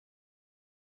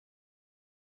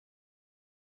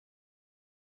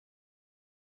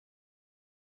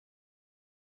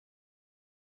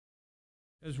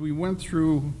As we went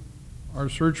through our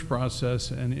search process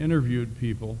and interviewed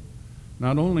people,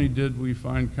 not only did we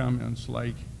find comments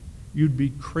like, "You'd be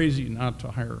crazy not to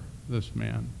hire this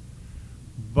man,"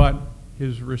 but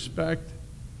his respect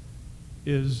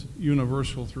is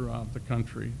universal throughout the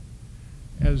country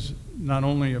as not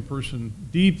only a person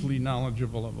deeply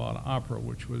knowledgeable about opera,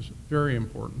 which was very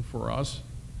important for us,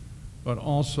 but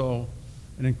also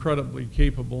an incredibly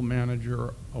capable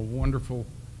manager, a wonderful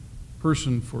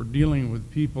person for dealing with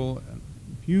people, and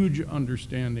huge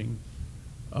understanding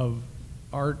of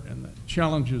art and the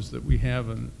challenges that we have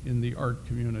in the art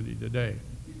community today.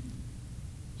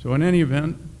 So in any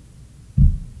event,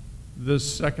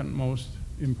 this second most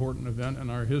important event in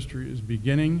our history is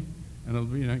beginning, and it'll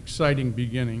be an exciting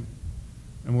beginning,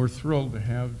 and we're thrilled to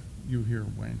have you here,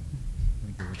 Wayne.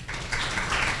 Thank you.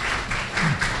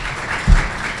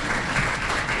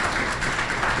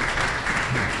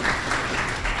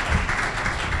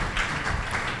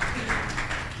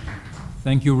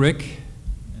 Thank you, Rick,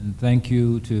 and thank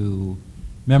you to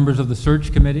members of the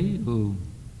search committee,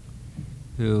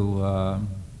 a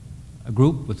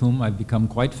group with whom I've become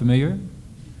quite familiar.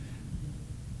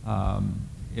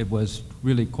 It was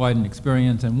really quite an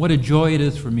experience, and what a joy it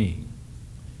is for me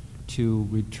to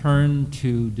return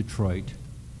to Detroit,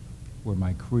 where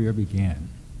my career began.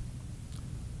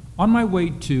 On my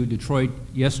way to Detroit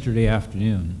yesterday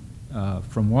afternoon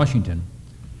from Washington,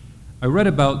 I read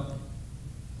about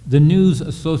the news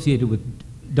associated with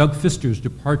Doug Fister's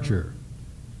departure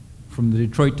from the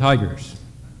Detroit Tigers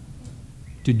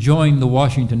to join the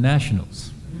Washington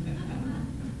Nationals.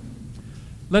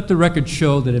 Let the record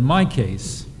show that in my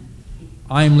case,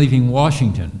 I am leaving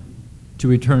Washington to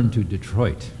return to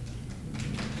Detroit.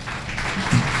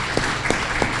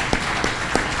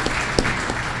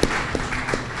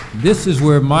 This is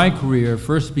where my career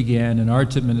first began in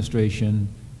arts administration,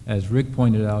 as Rick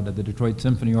pointed out, at the Detroit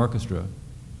Symphony Orchestra,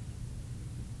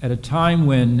 at a time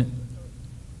when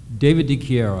David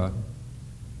DiChiera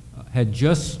had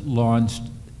just launched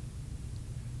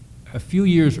a few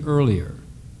years earlier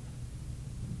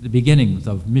the beginnings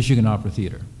of Michigan Opera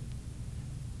Theater.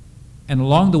 And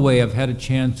along the way, I've had a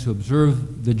chance to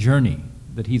observe the journey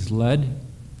that he's led,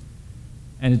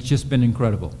 and it's just been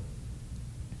incredible.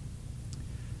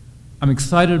 I'm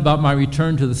excited about my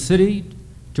return to the city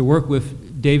to work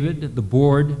with David, the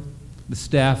board, the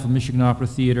staff of Michigan Opera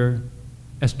Theater,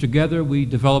 as together we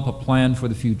develop a plan for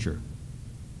the future.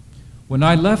 When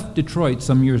I left Detroit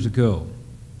some years ago,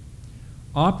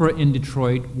 opera in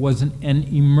Detroit was an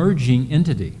emerging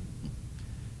entity,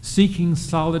 seeking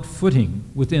solid footing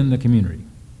within the community.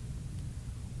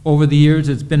 Over the years,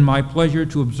 it's been my pleasure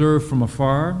to observe from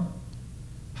afar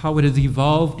how it has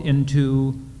evolved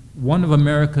into one of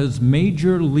America's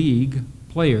major league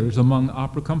players among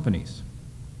opera companies.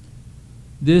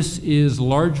 This is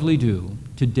largely due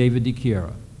to David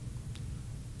DiChiera.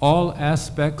 All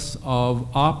aspects of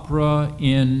opera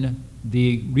in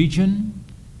the region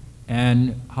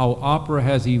and how opera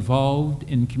has evolved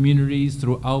in communities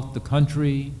throughout the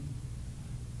country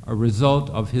are a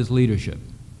result of his leadership.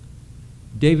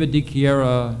 David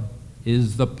DiChiera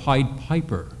is the Pied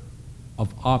Piper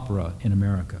of opera in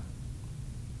America.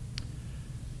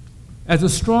 As a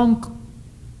strong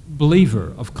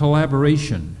believer of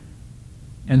collaboration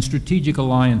and strategic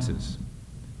alliances,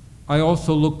 I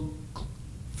also look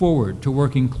forward to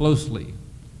working closely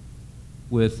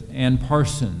with Ann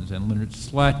Parsons and Leonard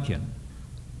Slatkin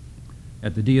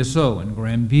at the DSO and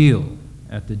Graham Beal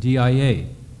at the DIA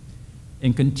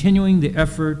in continuing the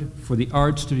effort for the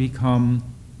arts to become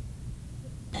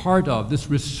part of this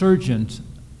resurgence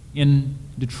in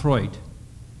Detroit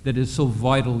that is so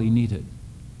vitally needed.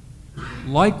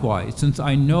 Likewise, since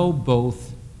I know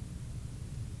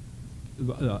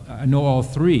I know all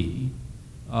three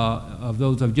of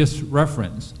those I've just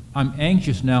referenced, I'm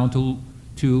anxious now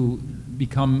to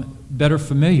become better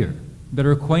familiar,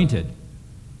 better acquainted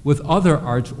with other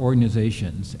arts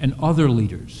organizations and other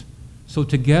leaders. So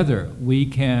together we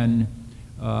can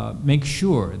make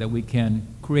sure that we can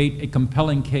create a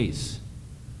compelling case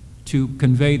to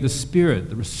convey the spirit,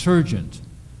 the resurgent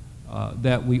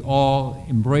that we all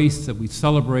embrace, that we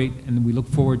celebrate, and we look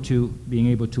forward to being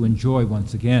able to enjoy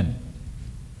once again.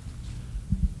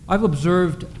 I've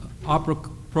observed opera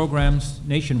programs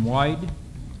nationwide.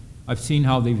 I've seen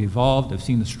how they've evolved. I've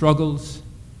seen the struggles.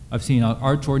 I've seen how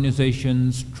arts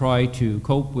organizations try to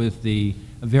cope with the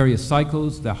various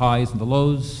cycles, the highs and the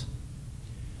lows.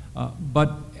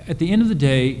 But at the end of the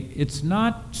day, it's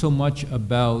not so much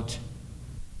about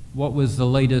what was the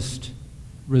latest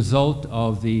result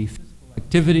of the physical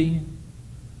activity,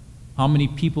 how many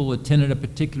people attended a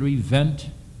particular event.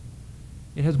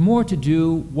 It has more to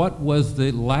do what was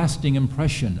the lasting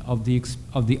impression of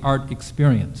the art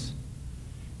experience.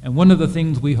 And one of the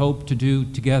things we hope to do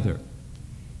together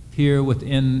here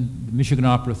within the Michigan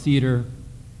Opera Theater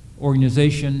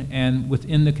organization and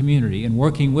within the community and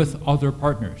working with other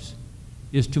partners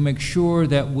is to make sure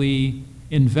that we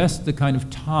invest the kind of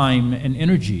time and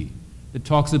energy that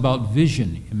talks about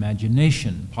vision,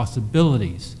 imagination,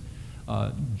 possibilities,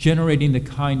 generating the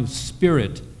kind of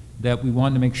spirit that we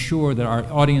want to make sure that our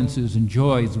audiences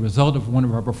enjoy as a result of one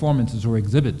of our performances or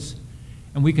exhibits.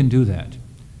 And we can do that.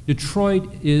 Detroit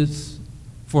is,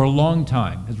 for a long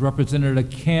time, has represented a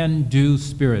can-do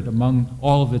spirit among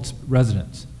all of its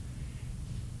residents.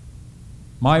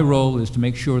 My role is to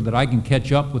make sure that I can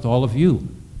catch up with all of you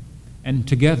and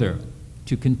together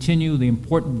to continue the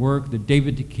important work that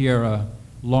David DiChiera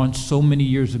launched so many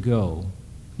years ago.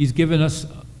 He's given us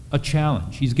a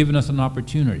challenge. He's given us an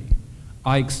opportunity.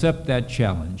 I accept that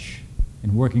challenge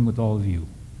in working with all of you.